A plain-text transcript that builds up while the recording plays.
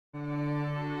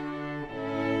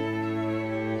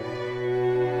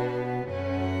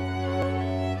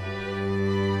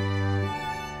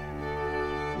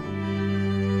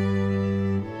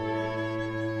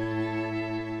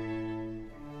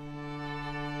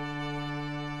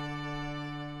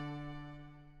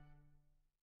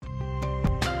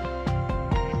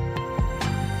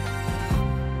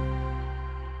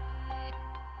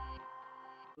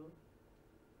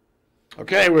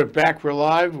Okay, we're back. We're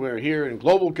live. We're here in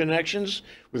Global Connections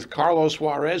with Carlos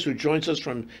Juarez, who joins us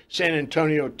from San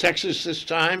Antonio, Texas this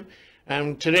time.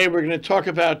 And today we're going to talk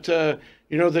about, the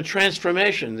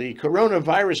transformation, the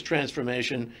coronavirus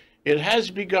transformation. It has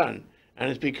begun, and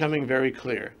it's becoming very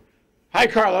clear. Hi,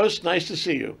 Carlos. Nice to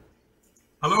see you.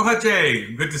 Aloha,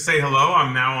 Jay. Good to say hello.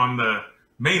 I'm now on the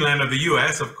mainland of the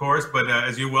U.S., of course, but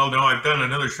as you well know, I've done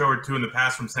another show or two in the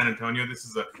past from San Antonio. This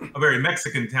is a very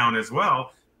Mexican town as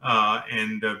well.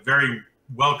 And very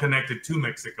well connected to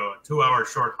Mexico, a 2-hour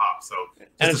short hop. So,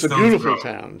 and it's a beautiful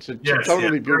town. It's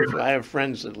totally beautiful. I have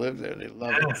friends that live there. They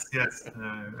love it. Yes,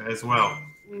 as well.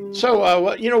 So,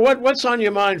 what's on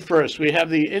your mind first? We have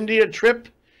the India trip,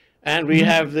 and we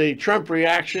have the Trump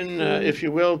reaction, if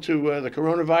you will, to the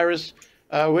coronavirus.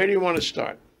 Where do you want to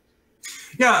start?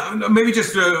 Yeah, maybe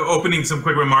just opening some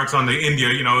quick remarks on the India.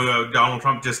 Donald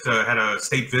Trump just had a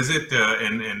state visit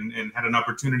and had an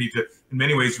opportunity to, in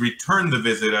many ways, return the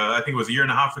visit. I think it was a year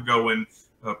and a half ago when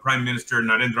Prime Minister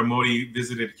Narendra Modi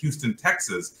visited Houston,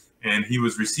 Texas, and he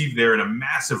was received there in a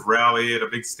massive rally at a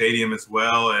big stadium as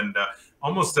well, and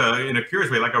almost in a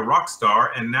curious way, like a rock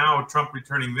star. And now Trump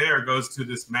returning there goes to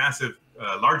this massive,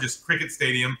 largest cricket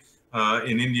stadium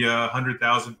in India,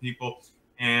 100,000 people.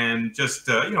 And just,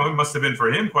 it must have been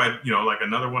for him quite, like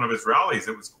another one of his rallies.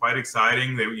 It was quite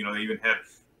exciting. They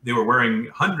were wearing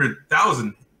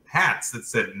 100,000 hats that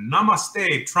said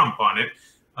Namaste Trump on it.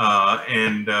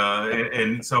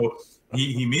 And so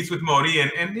he meets with Modi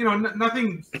and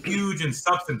nothing huge and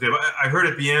substantive. I heard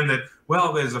at the end that,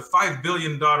 well, there's a $5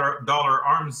 billion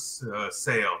arms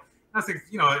sale. I think,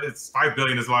 it's $5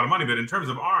 billion is a lot of money, but in terms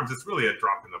of arms, it's really a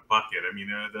drop in the bucket. I mean,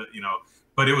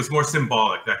 but it was more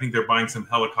symbolic. I think they're buying some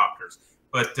helicopters.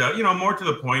 But, more to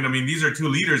the point, I mean, these are two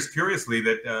leaders, curiously,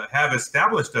 that have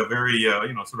established a very,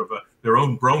 their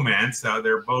own bromance.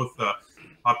 They're both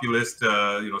populist,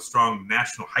 strong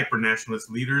national,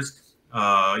 hyper-nationalist leaders.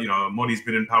 Modi's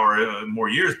been in power more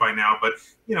years by now, but,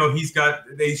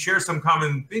 they share some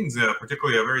common things,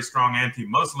 particularly a very strong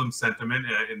anti-Muslim sentiment.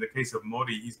 In the case of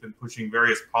Modi, he's been pushing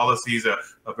various policies, a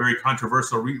very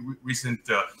controversial recent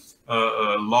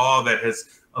law that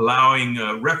is allowing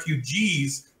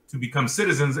refugees to become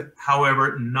citizens,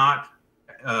 however, not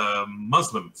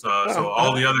Muslims. So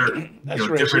all the other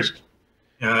different,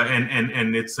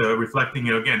 and it's reflecting,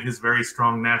 again, his very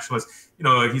strong nationalist.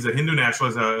 He's a Hindu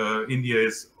nationalist. India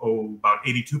is about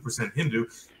 82% Hindu,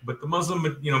 but the Muslim,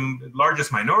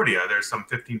 largest minority. There's some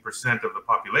 15% of the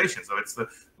population. So it's the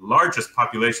largest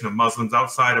population of Muslims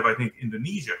outside of, I think,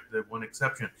 Indonesia, the one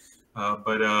exception.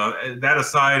 But that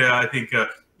aside, I think,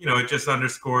 it just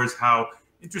underscores how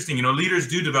interesting, leaders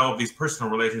do develop these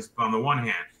personal relations. On the one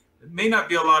hand, there may not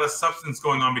be a lot of substance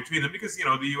going on between them because,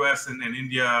 the U.S. and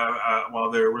India, while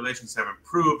their relations have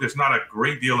improved, there's not a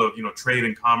great deal of, trade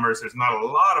and commerce. There's not a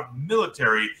lot of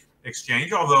military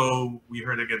exchange, although we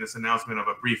heard, again, this announcement of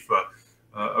a brief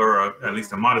at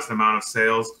least a modest amount of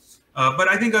sales. But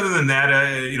I think other than that,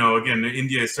 again,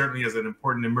 India certainly is an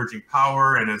important emerging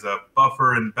power and as a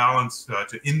buffer and balance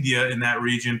to India in that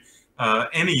region.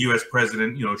 Any U.S.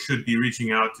 president, should be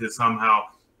reaching out to somehow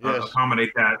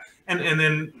accommodate that. And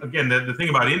then, again, the thing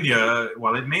about India,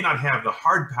 while it may not have the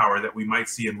hard power that we might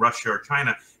see in Russia or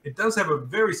China, it does have a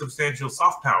very substantial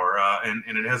soft power, and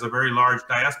it has a very large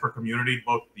diaspora community,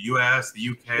 both the U.S., the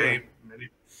U.K.,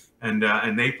 and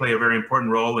they play a very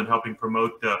important role in helping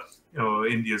promote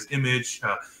India's image.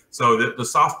 So the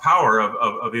soft power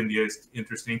of India is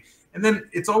interesting. And then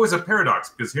it's always a paradox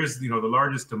because here's the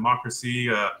largest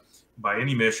democracy by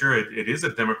any measure. It is a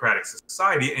democratic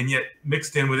society, and yet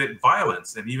mixed in with it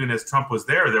violence. And even as Trump was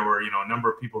there, there were a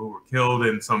number of people who were killed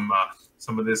in some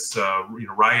of this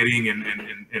rioting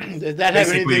and did that have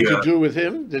anything to do with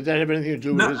him? Did that have anything to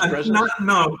do with his presidency?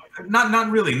 Not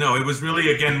really. No, it was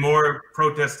really, again, more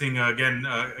protesting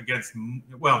against.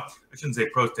 Well, I shouldn't say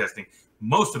protesting.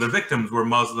 Most of the victims were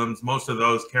Muslims. Most of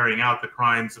those carrying out the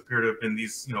crimes appear to have been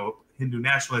these Hindu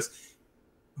nationalists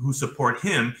who support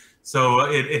him. So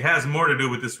it has more to do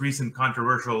with this recent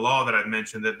controversial law that I've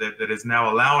mentioned that is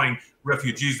now allowing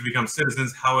refugees to become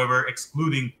citizens, however,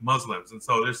 excluding Muslims. And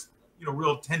so there's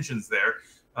real tensions there.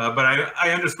 But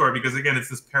I underscore because, again, it's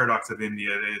this paradox of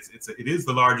India. It is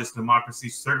the largest democracy,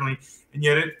 certainly, and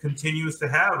yet it continues to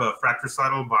have a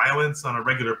fratricidal violence on a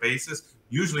regular basis,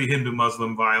 usually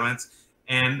Hindu-Muslim violence.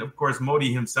 And, of course,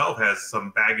 Modi himself has some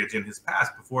baggage in his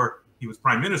past. Before he was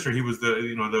prime minister, he was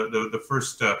the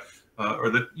first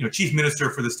chief minister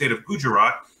for the state of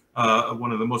Gujarat,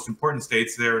 one of the most important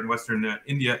states there in Western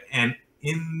India. And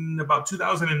in about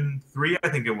 2003, I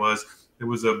think it was, there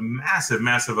was a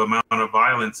massive amount of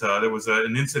violence. There was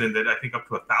an incident that I think up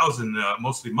to 1,000,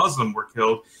 mostly Muslim, were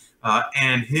killed.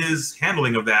 and his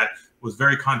handling of that was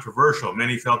very controversial.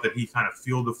 Many felt that he kind of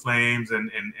fueled the flames,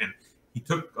 and he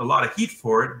took a lot of heat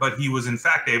for it, but he was in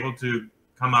fact able to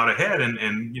come out ahead,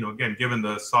 and you know, again, given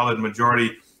the solid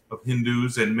majority of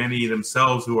Hindus and many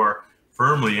themselves who are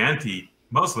firmly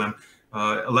anti-Muslim,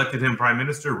 elected him prime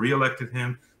minister, re-elected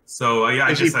him. So yeah,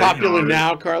 is he popular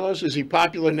now, Carlos? Is he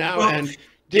popular now? Well, and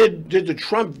did the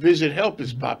Trump visit help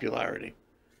his popularity?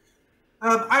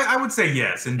 I would say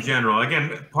yes, in general.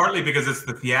 Again, partly because it's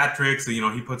the theatrics. You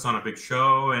know, he puts on a big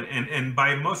show, and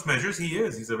by most measures,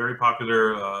 he's a very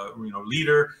popular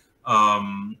leader.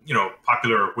 You know,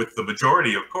 popular with the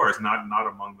majority, of course, not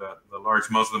among the large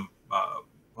Muslim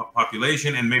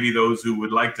population, and maybe those who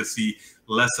would like to see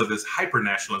less of this hyper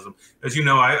nationalism. As you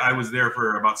know, I was there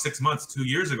for about 6 months. 2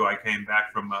 years ago, I came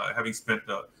back from having spent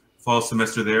a fall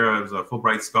semester there. I was a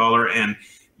Fulbright Scholar, and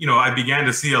you know, I began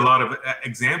to see a lot of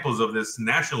examples of this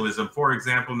nationalism. For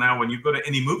example, now when you go to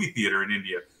any movie theater in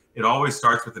India, it always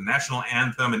starts with the national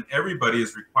anthem, and everybody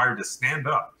is required to stand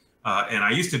up. And I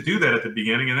used to do that at the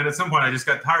beginning, and then at some point I just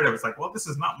got tired of it. It's like, well, this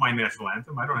is not my national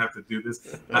anthem. I don't have to do this.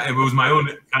 It was my own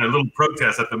kind of little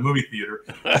protest at the movie theater.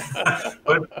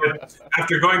 but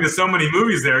after going to so many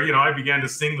movies there, you know, I began to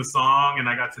sing the song, and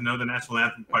I got to know the national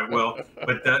anthem quite well.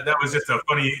 But that was just a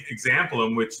funny example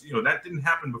in which, you know, that didn't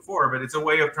happen before, but it's a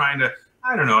way of trying to,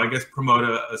 I don't know, I guess promote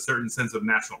a certain sense of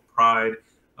national pride.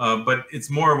 But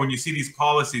it's more when you see these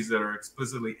policies that are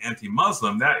explicitly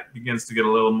anti-Muslim, that begins to get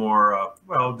a little more,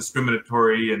 well,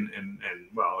 discriminatory and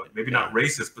well, maybe not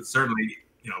racist, but certainly,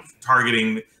 you know,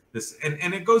 targeting this.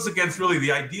 And it goes against really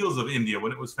the ideals of India.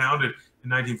 When it was founded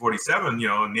in 1947, you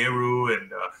know, Nehru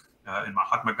and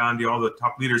Mahatma Gandhi, all the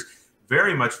top leaders,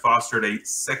 very much fostered a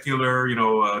secular, you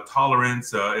know,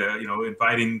 tolerance, you know,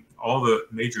 inviting all the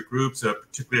major groups,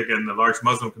 particularly, again, the large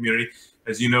Muslim community.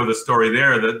 As you know, the story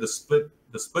there, the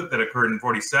split that occurred in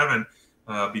 47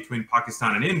 between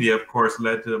Pakistan and India, of course,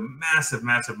 led to massive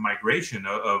migration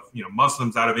of you know,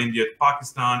 Muslims out of India to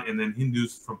Pakistan, and then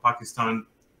Hindus from Pakistan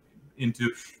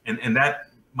into, and that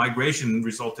migration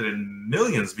resulted in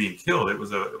millions being killed. It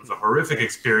was a horrific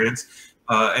experience,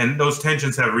 and those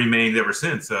tensions have remained ever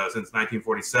since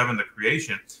 1947, the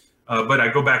creation. But I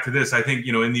go back to this. I think,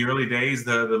 you know, in the early days,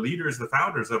 the leaders, the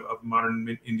founders of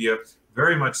modern India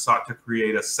very much sought to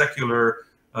create a secular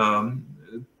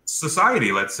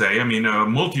society, let's say. I mean,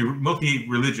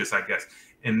 multi-religious, I guess.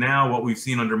 And now what we've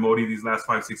seen under Modi these last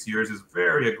 5-6 years is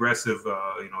very aggressive,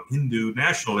 you know, Hindu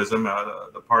nationalism,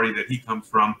 the party that he comes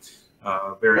from.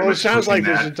 Very well, it sounds like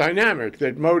there's a dynamic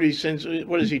that Modi, since,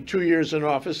 what is he, 2 years in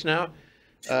office now?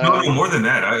 No, more than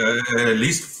that. At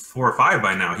least 4 or 5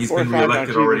 by now. He's been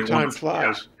reelected already. Time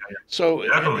flies. Yeah.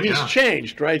 So he's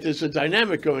changed, right? There's a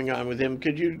dynamic going on with him.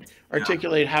 Could you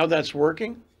articulate how that's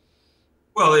working?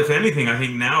 Well, if anything, I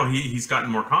think now he's gotten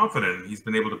more confident. He's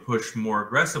been able to push more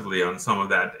aggressively on some of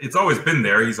that. It's always been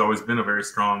there. He's always been a very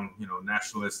strong, you know,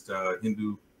 nationalist,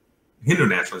 Hindu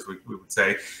nationalist, we would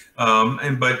say.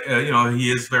 But you know, he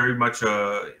is very much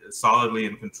solidly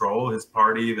in control. His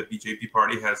party, the BJP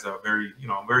party, has a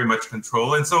very much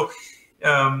control. And so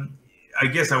I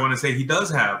guess I want to say he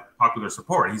does have popular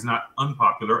support. He's not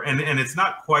unpopular, and it's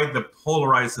not quite the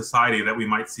polarized society that we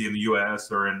might see in the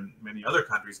US or in many other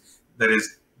countries that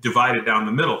is divided down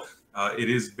the middle. It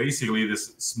is basically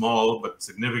this small but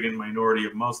significant minority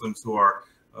of Muslims who are,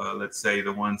 let's say,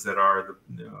 the ones that are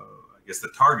I guess the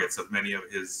targets of many of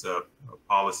his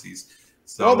policies.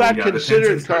 So, all that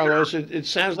considered, Carlos, it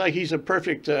sounds like he's a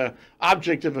perfect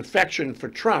object of affection for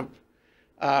Trump.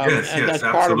 Yes, and that's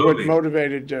part of what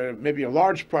motivated, maybe a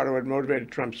large part of what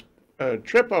motivated Trump's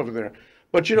trip over there.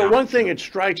 But, you know, one thing it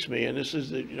strikes me, and this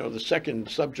is the second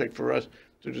subject for us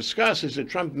to discuss, is that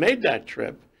Trump made that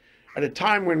trip at a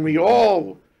time when we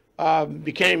all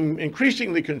became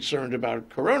increasingly concerned about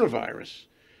coronavirus.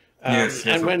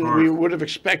 And when we would have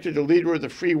expected a leader of the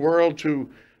free world to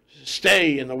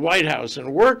stay in the White House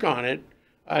and work on it,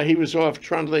 he was off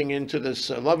trundling into this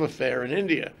love affair in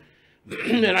India.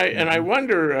 And I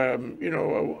wonder,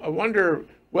 I wonder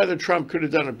whether Trump could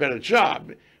have done a better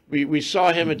job. We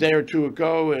saw him a day or two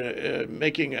ago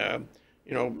making a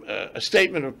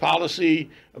statement of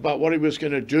policy about what he was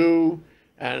going to do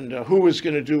and who was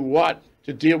going to do what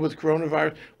to deal with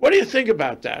coronavirus. What do you think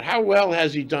about that? How well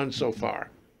has he done so far?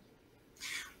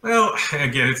 Well,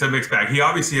 again, it's a mixed bag. He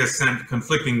obviously has sent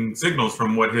conflicting signals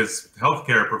from what his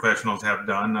healthcare professionals have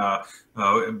done.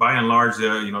 By and large,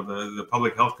 the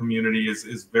public health community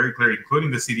is very clear,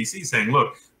 including the CDC, saying,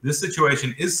 look, this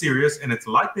situation is serious and it's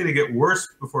likely to get worse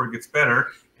before it gets better.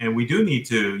 And we do need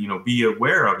to, be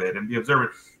aware of it and be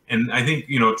observant. And I think,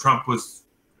 Trump was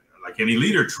like any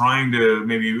leader, trying to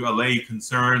maybe allay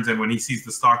concerns. And when he sees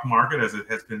the stock market, as it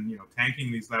has been,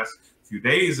 tanking these last few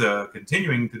days,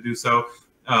 continuing to do so,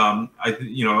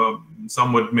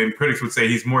 some would, maybe critics would say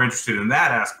he's more interested in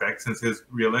that aspect, since his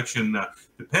reelection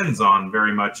depends on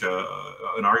very much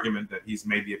an argument that he's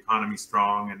made the economy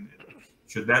strong, and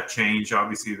should that change,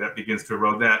 obviously that begins to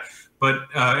erode that. But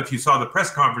if you saw the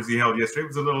press conference he held yesterday, it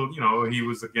was a little, he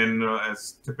was again,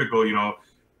 as typical,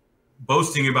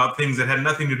 boasting about things that had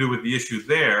nothing to do with the issues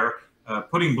there,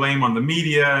 putting blame on the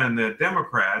media and the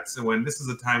Democrats, and when this is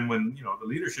a time when the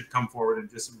leaders should come forward and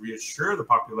just reassure the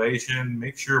population,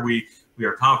 make sure we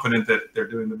are confident that they're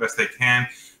doing the best they can.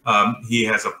 He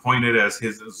has appointed as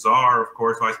his czar, of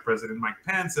course, Vice President Mike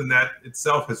Pence, and that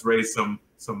itself has raised some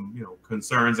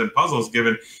concerns and puzzles,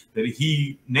 given that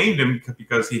he named him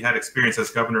because he had experience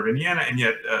as governor of Indiana, and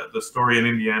yet the story in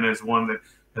Indiana is one that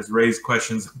has raised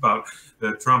questions about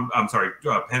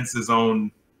Pence's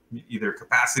own either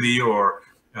capacity or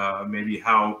maybe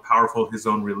how powerful his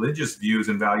own religious views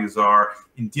and values are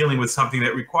in dealing with something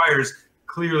that requires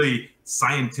clearly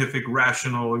scientific,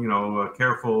 rational,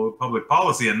 careful public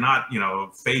policy, and not,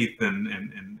 faith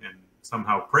and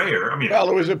somehow prayer. I mean, well,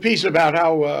 there was a piece about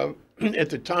how at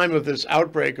the time of this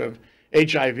outbreak of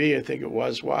HIV, I think it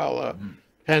was, while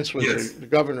Pence was the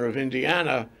governor of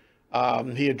Indiana,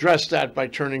 he addressed that by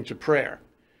turning to prayer.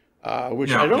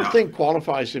 Which I don't think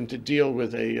qualifies him to deal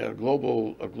with a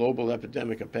global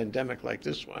epidemic, a pandemic like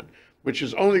this one, which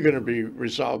is only going to be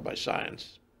resolved by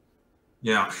science.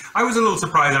 Yeah, I was a little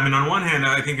surprised. I mean, on one hand,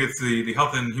 I think it's the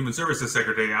Health and Human Services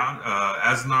Secretary,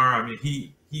 Aznar. I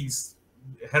mean, he's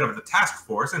head of the task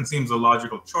force and seems a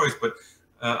logical choice, but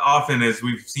often, as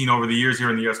we've seen over the years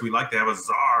here in the U.S., we like to have a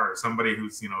czar, somebody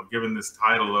who's given this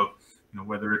title of,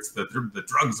 whether it's the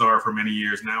drug czar for many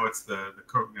years, now it's the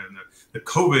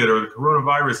COVID or the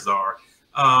coronavirus czar.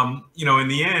 In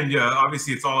the end,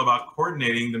 obviously it's all about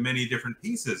coordinating the many different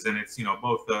pieces, and it's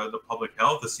both the public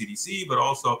health, the CDC, but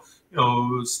also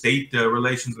state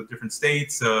relations with different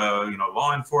states,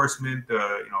 law enforcement,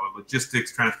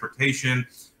 logistics, transportation.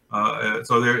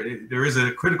 So there is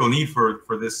a critical need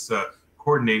for this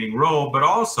coordinating role, but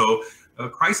also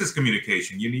crisis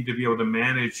communication. You need to be able to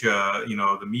manage,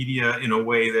 the media in a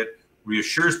way that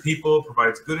reassures people,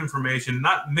 provides good information,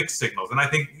 not mixed signals. And I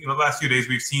think, the last few days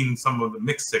we've seen some of the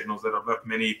mixed signals that have left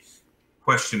many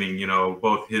questioning,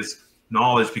 both his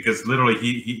knowledge, because literally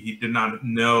he did not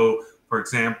know, for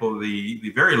example,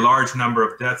 the very large number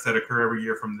of deaths that occur every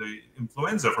year from the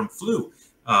influenza, from flu.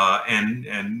 And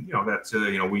that's,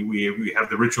 we have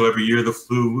the ritual every year, the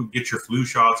flu, get your flu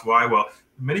shots. Why? Well,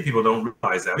 many people don't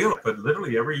realize that, but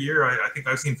literally every year, I think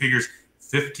I've seen figures,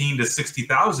 15 to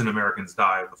 60,000 Americans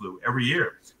die of the flu every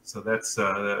year. So that's,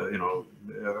 a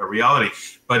reality.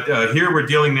 But here we're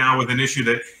dealing now with an issue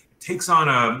that takes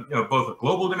on both a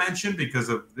global dimension because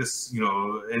of this,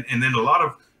 and then a lot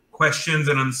of questions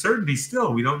and uncertainty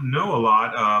still. We don't know a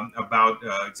lot about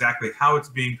exactly how it's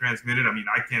being transmitted. I mean,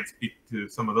 I can't speak to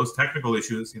some of those technical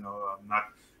issues, I'm not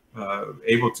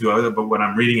able to, but what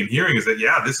I'm reading and hearing is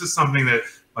that, this is something that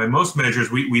by most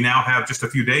measures, we now have, just a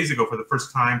few days ago for the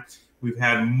first time, we've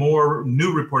had more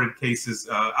new reported cases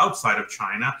outside of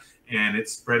China, and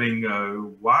it's spreading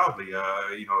wildly.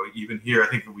 Even here, I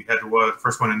think we had the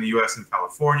first one in the U.S. in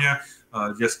California,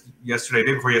 just yesterday,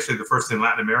 day before yesterday, the first in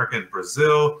Latin America and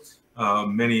Brazil.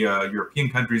 Many European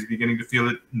countries beginning to feel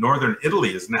it. Northern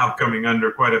Italy is now coming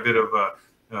under quite a bit of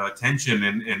tension,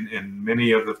 and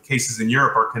many of the cases in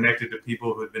Europe are connected to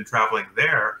people who had been traveling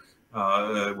there,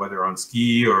 whether on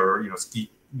ski or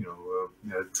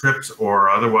trips or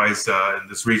otherwise in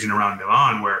this region around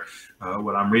Milan, where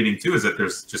what I'm reading too is that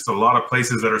there's just a lot of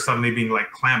places that are suddenly being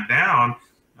clamped down.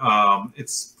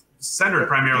 It's centered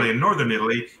primarily in northern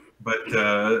Italy, but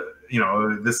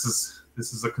this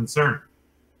is a concern.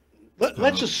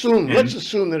 Let's assume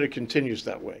that it continues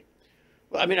that way.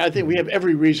 I mean, I think we have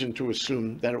every reason to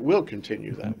assume that it will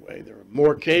continue that way. There are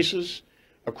more cases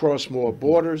across more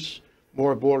borders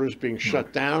being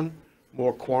shut down,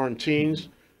 more quarantines,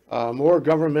 more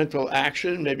governmental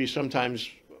action, maybe sometimes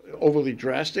overly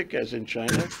drastic, as in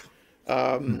China.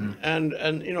 And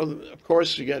of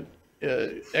course, you get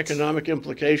economic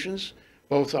implications,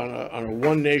 both on a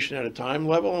one nation at a time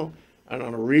level, and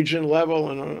on a region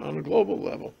level, and on a global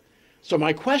level. So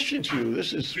my question to you,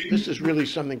 this is really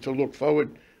something to look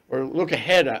forward or look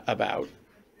ahead about.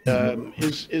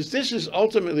 Is this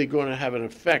ultimately going to have an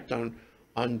effect on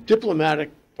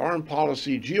diplomatic, foreign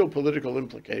policy, geopolitical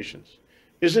implications?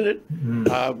 Isn't it?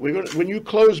 When you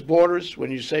close borders,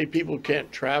 when you say people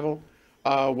can't travel,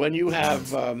 when you have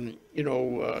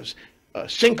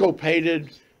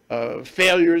syncopated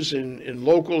failures in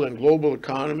local and global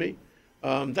economy,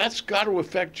 that's got to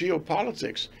affect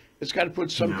geopolitics. It's got to put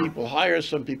some people higher,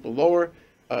 some people lower.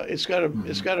 It's got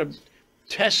to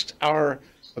test our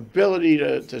ability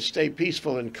to stay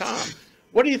peaceful and calm.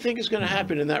 What do you think is going to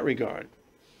happen in that regard?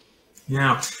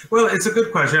 Yeah, well, it's a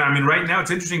good question. I mean, right now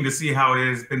it's interesting to see how it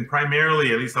has been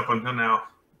primarily, at least up until now,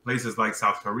 places like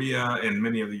South Korea and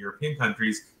many of the European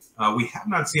countries. We have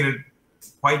not seen it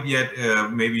quite yet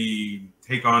maybe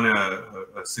take on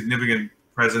a significant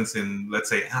presence in, let's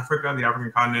say, Africa, the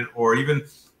African continent, or even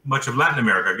much of Latin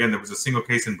America. Again, there was a single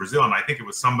case in Brazil, and I think it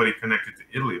was somebody connected to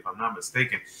Italy, if I'm not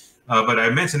mistaken. But I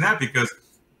mentioned that because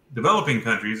developing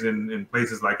countries in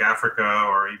places like Africa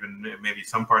or even maybe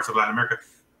some parts of Latin America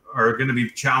are going to be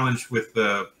challenged with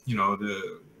the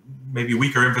maybe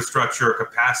weaker infrastructure or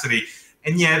capacity.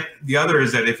 And yet the other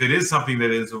is that if it is something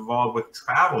that is involved with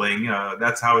traveling,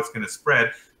 that's how it's going to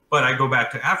spread. But I go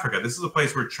back to Africa. This is a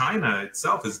place where China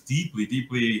itself is deeply,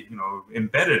 deeply,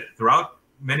 embedded throughout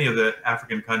many of the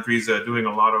African countries, doing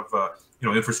a lot of,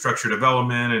 infrastructure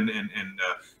development and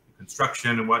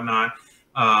construction and whatnot.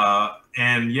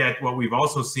 And yet what we've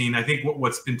also seen, I think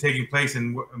what's been taking place,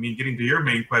 and I mean, getting to your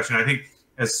main question, I think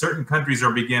as certain countries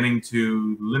are beginning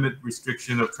to limit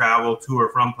restriction of travel to or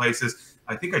from places,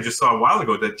 I think I just saw a while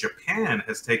ago that Japan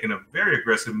has taken a very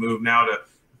aggressive move now to,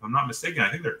 if I'm not mistaken,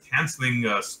 I think they're canceling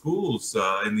schools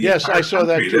in the Yes, I saw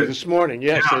country. that too this morning.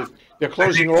 Yes, yeah. They're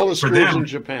closing all the schools in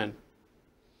Japan.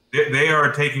 They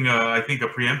are taking, I think, a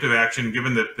preemptive action,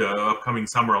 given that the upcoming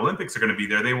Summer Olympics are going to be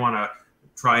there. They want to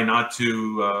try not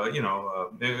to,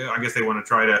 I guess they want to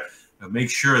try to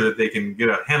make sure that they can get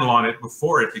a handle on it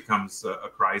before it becomes a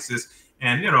crisis.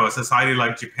 And, a society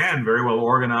like Japan, very well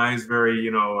organized, very,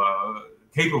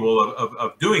 capable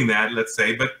of doing that, let's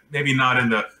say, but maybe not in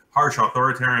the harsh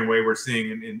authoritarian way we're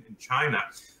seeing in China.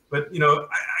 But,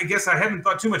 I guess I haven't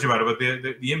thought too much about it, but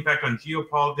the impact on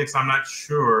geopolitics, I'm not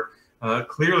sure.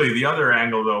 Clearly, the other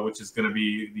angle, though, which is going to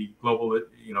be the global,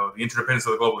 the interdependence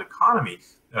of the global economy,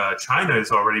 China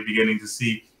is already beginning to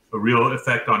see a real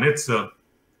effect on its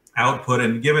output.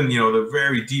 And given, the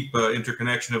very deep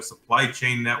interconnection of supply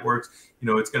chain networks,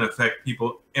 it's going to affect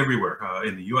people everywhere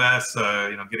in the U.S.,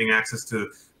 getting access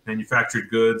to manufactured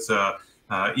goods,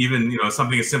 even,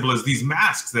 something as simple as these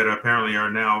masks that apparently are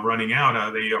now running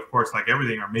out. They, of course, like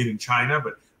everything, are made in China,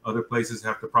 but other places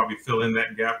have to probably fill in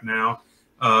that gap now.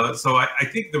 So I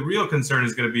think the real concern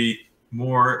is going to be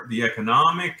more the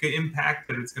economic impact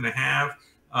that it's going to have.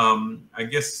 I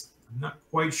guess I'm not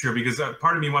quite sure, because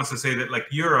part of me wants to say that, like,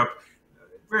 Europe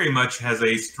very much has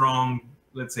a strong,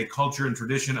 let's say, culture and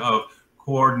tradition of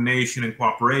coordination and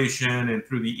cooperation, and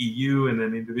through the EU and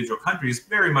then individual countries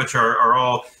very much are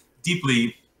all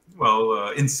deeply,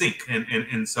 in sync.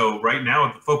 And so right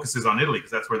now the focus is on Italy, because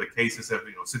that's where the cases have,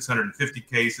 650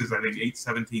 cases, I think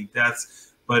 817 deaths.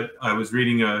 But I was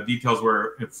reading details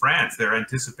where in France, they're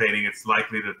anticipating it's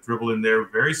likely to dribble in there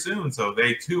very soon. So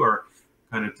they too are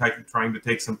kind of trying to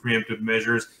take some preemptive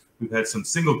measures. We've had some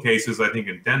single cases, I think,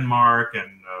 in Denmark,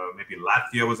 and maybe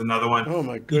Latvia was another one. Oh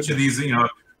my goodness. Each of these,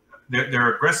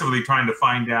 they're aggressively trying to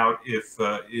find out if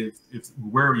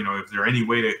there any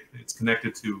way to, it's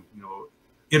connected to,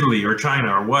 Italy or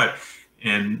China or what.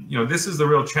 And, this is the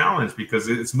real challenge, because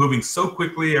it's moving so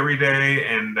quickly every day.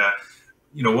 And,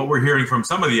 what we're hearing from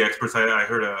some of the experts, I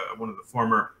heard one of the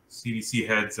former CDC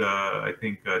heads, I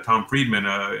think Tom Friedman,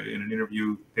 in an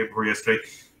interview day before yesterday,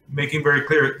 making very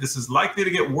clear this is likely to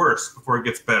get worse before it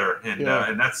gets better. And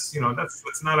and that's not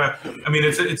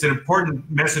it's an important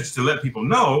message to let people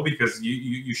know, because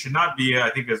you should not be, I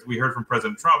think, as we heard from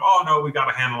President Trump, oh no, we got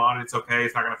a handle on it, it's okay,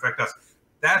 it's not going to affect us.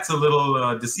 That's a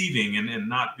little deceiving and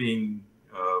not being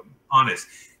honest.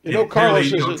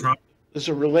 Carlos, there's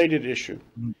a related issue.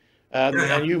 Mm-hmm.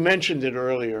 And you mentioned it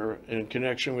earlier in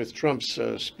connection with Trump's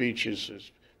speeches,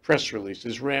 his press release,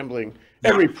 his rambling.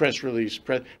 Every press release,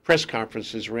 press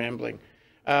conference is rambling.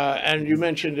 And you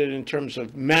mentioned it in terms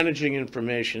of managing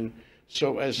information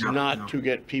so as not to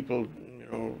get people,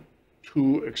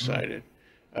 too excited,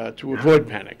 to avoid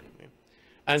panic.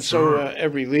 And so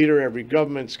every leader, every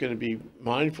government's going to be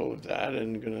mindful of that,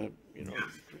 and going to,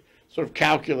 sort of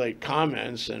calculate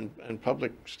comments and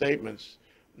public statements,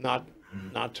 not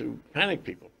to panic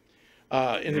people.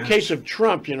 In the case of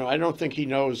Trump, I don't think he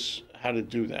knows how to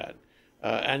do that,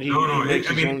 and he makes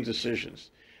his own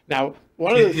decisions. Now,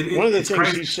 one of the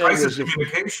things he said was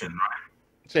communication, right?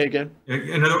 Say again. I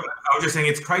was just saying,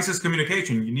 it's crisis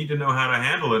communication. You need to know how to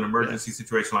handle an emergency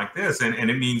situation like this, and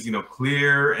it means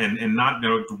clear and not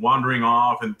wandering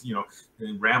off and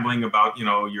and rambling about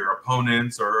your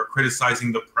opponents or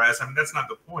criticizing the press. I mean, that's not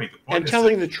the point. The point and is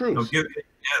telling the truth.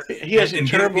 he has and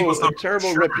a give people some terrible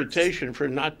assurance. reputation for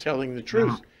not telling the Yeah.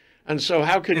 truth. And so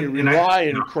how can you And I, rely you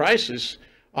in know, crisis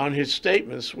on his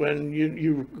statements when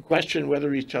you question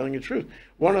whether he's telling the truth?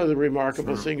 One of the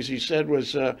remarkable things he said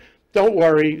was, don't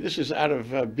worry, this is out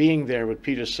of Being There with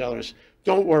Peter Sellers,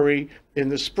 don't worry, in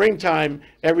the springtime,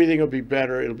 everything will be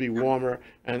better, it'll be warmer,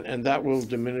 and that will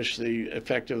diminish the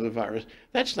effect of the virus.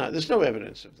 That's not, there's no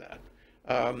evidence of that.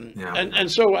 yeah. And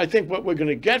so I think what we're going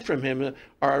to get from him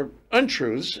are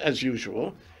untruths, as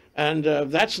usual, and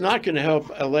that's not going to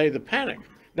help allay the panic.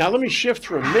 Now, let me shift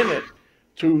for a minute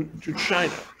to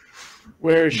China,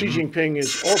 where Xi Jinping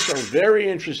is also very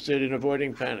interested in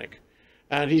avoiding panic.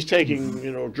 And he's taking,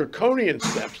 draconian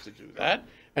steps to do that.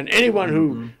 And anyone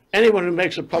who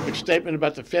makes a public statement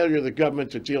about the failure of the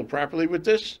government to deal properly with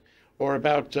this, or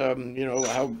about,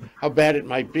 how bad it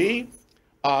might be,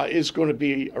 is going to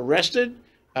be arrested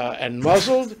and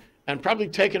muzzled and probably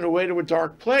taken away to a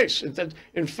dark place.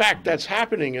 In fact, that's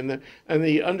happening, and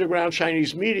the underground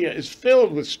Chinese media is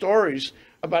filled with stories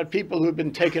about people who've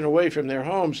been taken away from their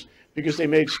homes because they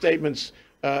made statements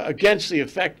against Xi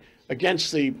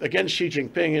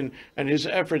Jinping and his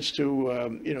efforts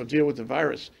to deal with the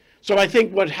virus. So I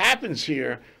think what happens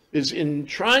here is, in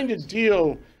trying to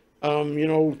deal,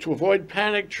 to avoid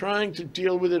panic, trying to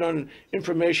deal with it on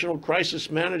informational crisis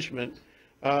management,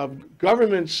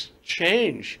 governments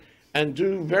change and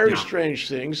do very strange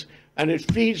things, and it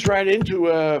feeds right into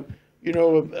a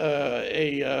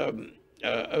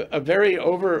very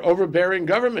overbearing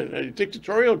government, a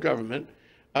dictatorial government,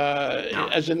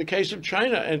 as in the case of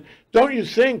China. And don't you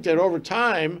think that over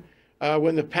time,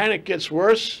 when the panic gets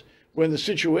worse, when the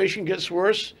situation gets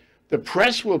worse, the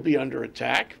press will be under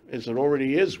attack, as it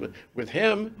already is with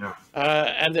him,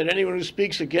 and that anyone who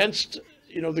speaks against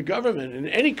the government in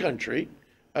any country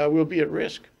will be at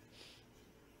risk?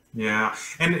 Yeah,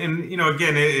 and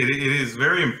again, it is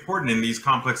very important in these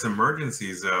complex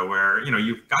emergencies where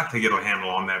you've got to get a handle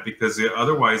on that, because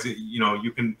otherwise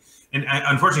you can. And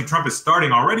unfortunately, Trump is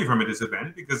starting already from a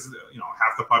disadvantage because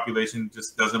half the population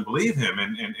just doesn't believe him,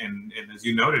 and as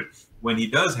you noted, when he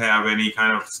does have any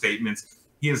kind of statements,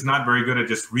 he is not very good at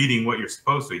just reading what you're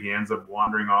supposed to. He ends up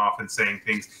wandering off and saying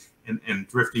things and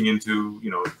drifting into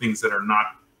things that are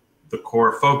not the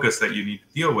core focus that you need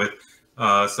to deal with.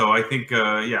 So I think,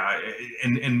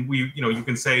 and we, you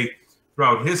can say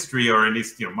throughout history, or at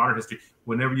least, modern history,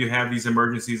 whenever you have these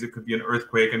emergencies, it could be an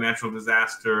earthquake, a natural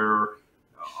disaster,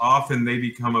 often they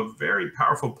become a very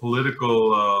powerful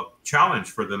political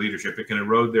challenge for the leadership. It can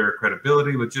erode their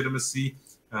credibility, legitimacy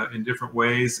in different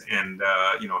ways, and,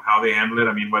 how they handle it.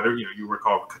 I mean, whether, you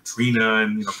recall Katrina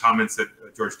and, comments at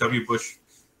George W. Bush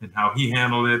and how he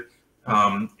handled it.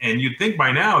 And you'd think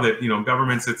by now that,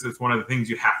 governments, it's one of the things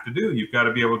you have to do. You've got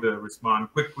to be able to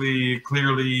respond quickly,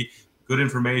 clearly, good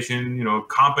information,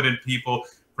 competent people.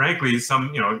 Frankly,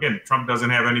 again, Trump doesn't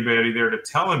have anybody there to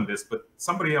tell him this, but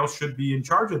somebody else should be in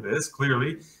charge of this,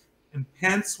 clearly. And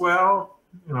Pence, well,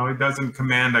 he doesn't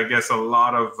command, I guess, a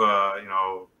lot of, I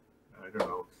don't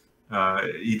know.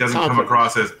 He doesn't come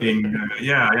across as being,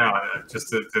 just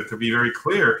to be very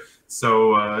clear.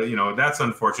 So, that's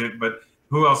unfortunate. But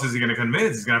who else is he going to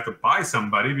convince? He's going to have to buy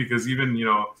somebody, because even,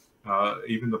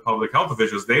 even the public health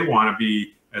officials, they want to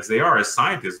be, as they are as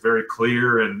scientists, very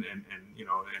clear and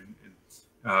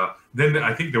then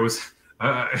I think there was,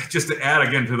 just to add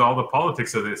again to all the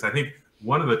politics of this, I think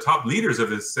one of the top leaders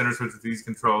of this Centers for Disease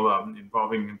Control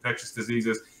involving infectious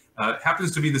diseases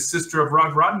happens to be the sister of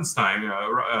Rod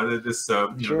Rodenstein, this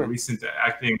recent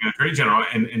acting attorney general,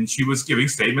 and she was giving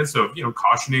statements of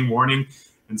cautioning, warning,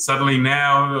 and suddenly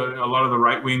now a lot of the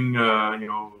right wing,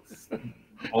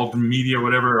 alt media,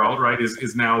 whatever, alt-right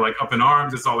is now like up in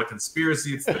arms. It's all a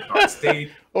conspiracy. It's the dark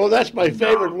state. Oh, that's my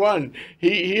favorite one.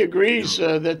 He agrees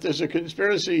that there's a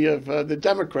conspiracy of the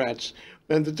Democrats,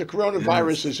 and that the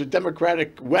coronavirus is a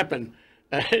Democratic weapon,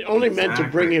 only meant to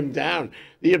bring him down.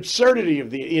 The absurdity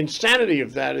the insanity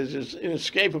of that is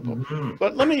inescapable.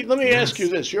 But let me ask you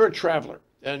this: you're a traveler,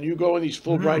 and you go on these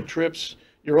Fulbright trips.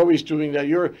 You're always doing that.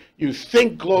 You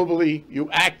think globally, you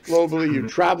act globally, you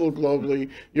travel globally,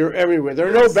 you're everywhere. There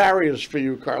are no barriers for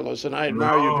you, Carlos, and I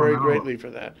admire you very greatly for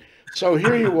that. So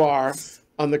here you are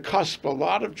on the cusp of a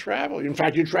lot of travel. In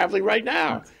fact, you're traveling right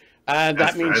now. And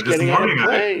that means getting on a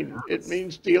plane. It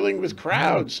means dealing with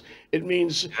crowds. It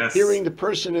means hearing the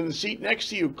person in the seat next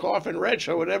to you cough and retch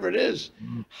or whatever it is.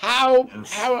 How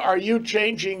are you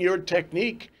changing your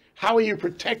technique? How are you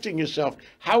protecting yourself?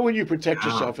 How will you protect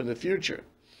yourself in the future?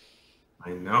 I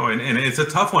know, and it's a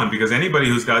tough one because anybody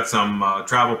who's got some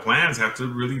travel plans have to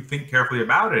really think carefully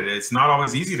about it. It's not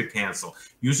always easy to cancel.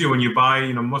 Usually when you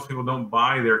buy, most people don't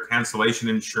buy their cancellation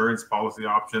insurance policy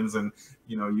options, and,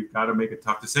 you've got to make a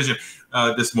tough decision.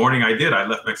 This morning I did. I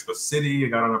left Mexico City. I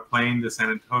got on a plane to San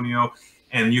Antonio,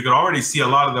 and you could already see a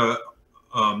lot of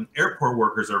the airport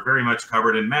workers are very much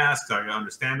covered in masks,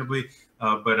 understandably.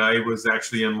 But I was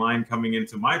actually in line coming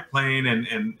into my plane,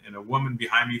 and a woman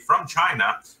behind me from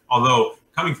China, although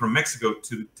coming from Mexico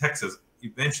to Texas,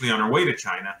 eventually on her way to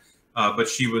China, but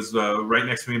she was right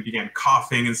next to me and began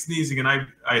coughing and sneezing. And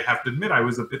I have to admit, I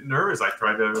was a bit nervous. I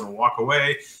tried to walk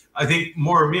away. I think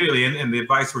more immediately, and the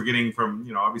advice we're getting from,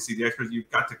 obviously the experts, you've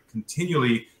got to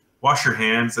continually wash your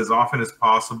hands as often as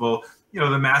possible.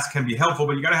 The mask can be helpful,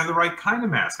 but you got to have the right kind of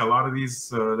mask. A lot of these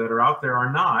that are out there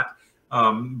are not.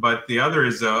 But the other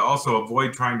is also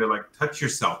avoid trying to touch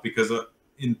yourself, because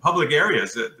in public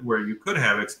areas where you could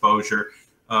have exposure,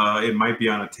 it might be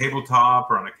on a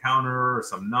tabletop or on a counter or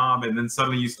some knob, and then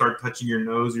suddenly you start touching your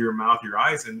nose or your mouth, your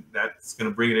eyes, and that's going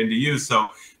to bring it into you. So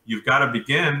you've got to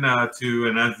begin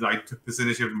and as I took this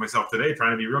initiative myself today,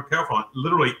 trying to be real careful.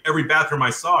 Literally every bathroom I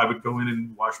saw, I would go in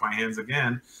and wash my hands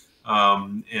again.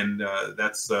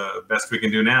 That's the best we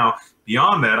can do now.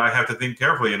 Beyond that, I have to think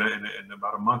carefully. In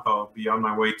about a month, I'll be on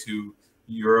my way to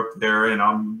Europe there.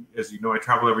 And as you know, I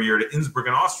travel every year to Innsbruck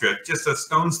in Austria, just a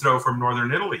stone's throw from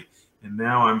northern Italy. And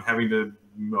now I'm having to,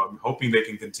 I'm hoping they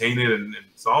can contain it and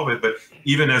solve it. But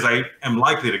even as I am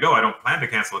likely to go, I don't plan to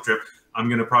cancel a trip. I'm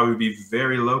going to probably be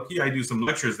very low key. I do some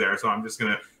lectures there, so I'm just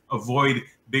going to avoid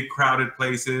big crowded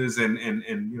places and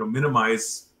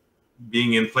minimize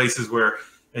being in places where.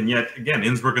 And yet, again,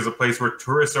 Innsbruck is a place where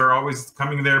tourists are always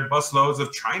coming there, busloads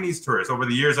of Chinese tourists. Over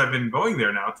the years I've been going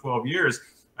there now, 12 years,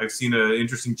 I've seen an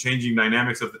interesting changing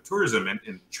dynamics of the tourism.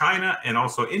 In China and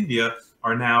also India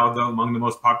are now among the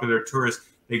most popular tourists.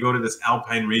 They go to this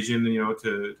alpine region,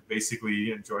 to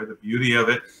basically enjoy the beauty of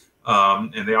it.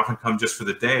 And they often come just for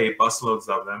the day, busloads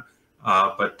of them.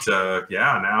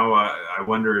 Now I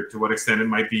wonder to what extent it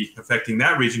might be affecting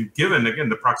that region, given, again,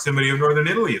 the proximity of northern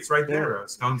Italy. It's right there.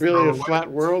 It's really a flat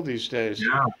world these days.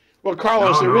 Yeah. Well,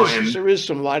 Carlos, there is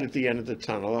some light at the end of the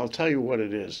tunnel. I'll tell you what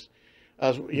it is.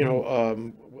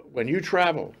 When you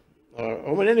travel,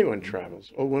 or when anyone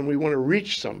travels, or when we want to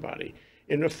reach somebody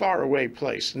in a faraway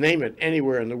place, name it,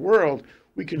 anywhere in the world,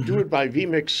 we can do it by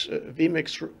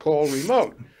vMix call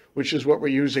remote, which is what we're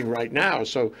using right now.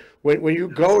 So when you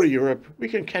go to Europe, we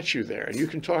can catch you there and you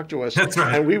can talk to us. That's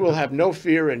right. And we will have no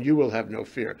fear and you will have no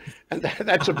fear. And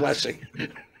that's a blessing.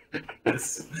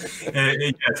 Yes,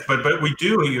 but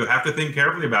you have to think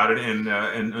carefully about it. And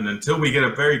until we get a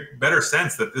better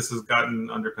sense that this has gotten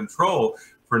under control,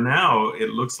 for now, it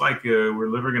looks like we're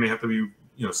going to have to be,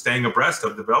 staying abreast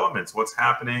of developments, what's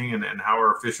happening and how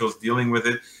are officials dealing with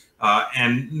it.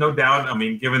 And no doubt,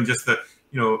 given just the,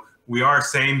 we are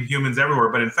same humans everywhere,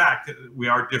 but in fact, we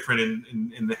are different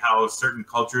in how certain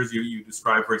cultures you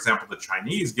describe, for example, the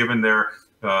Chinese, given their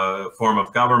form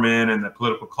of government and the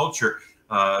political culture,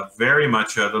 very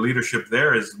much the leadership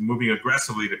there is moving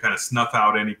aggressively to kind of snuff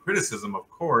out any criticism, of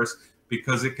course,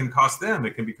 because it can cost them.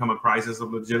 It can become a crisis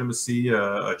of legitimacy,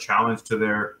 a challenge to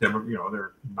their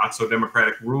not so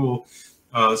democratic rule.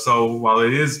 So while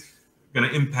it is going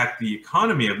to impact the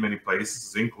economy of many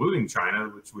places, including China,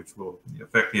 which will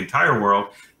affect the entire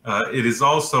world, it is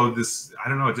also this,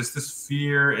 just this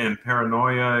fear and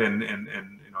paranoia and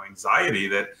anxiety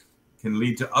that can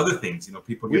lead to other things.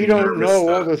 People getting nervous. We don't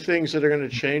know all the things that are going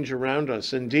to change around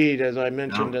us. Indeed, as I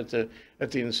mentioned at the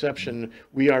inception,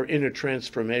 we are in a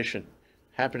transformation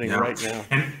happening right now.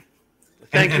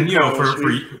 Thank you,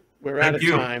 Carlos. We're out of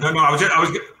time. No, I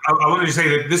wanted to say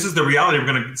that this is the reality we're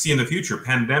going to see in the future.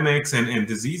 Pandemics and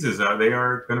diseases, they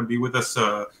are going to be with us.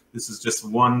 This is just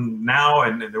one now,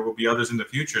 and there will be others in the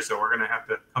future. So we're going to have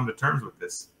to come to terms with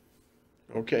this.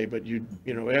 Okay, but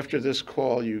after this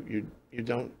call, you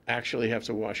don't actually have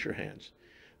to wash your hands.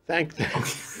 Thank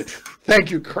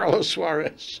you, Carlos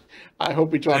Juarez. I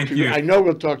hope we talk to you. I know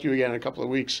we'll talk to you again in a couple of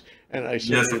weeks, and I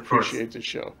certainly appreciate the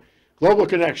show. Global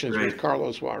Connections with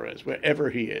Carlos Juarez, wherever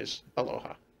he is.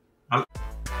 Aloha.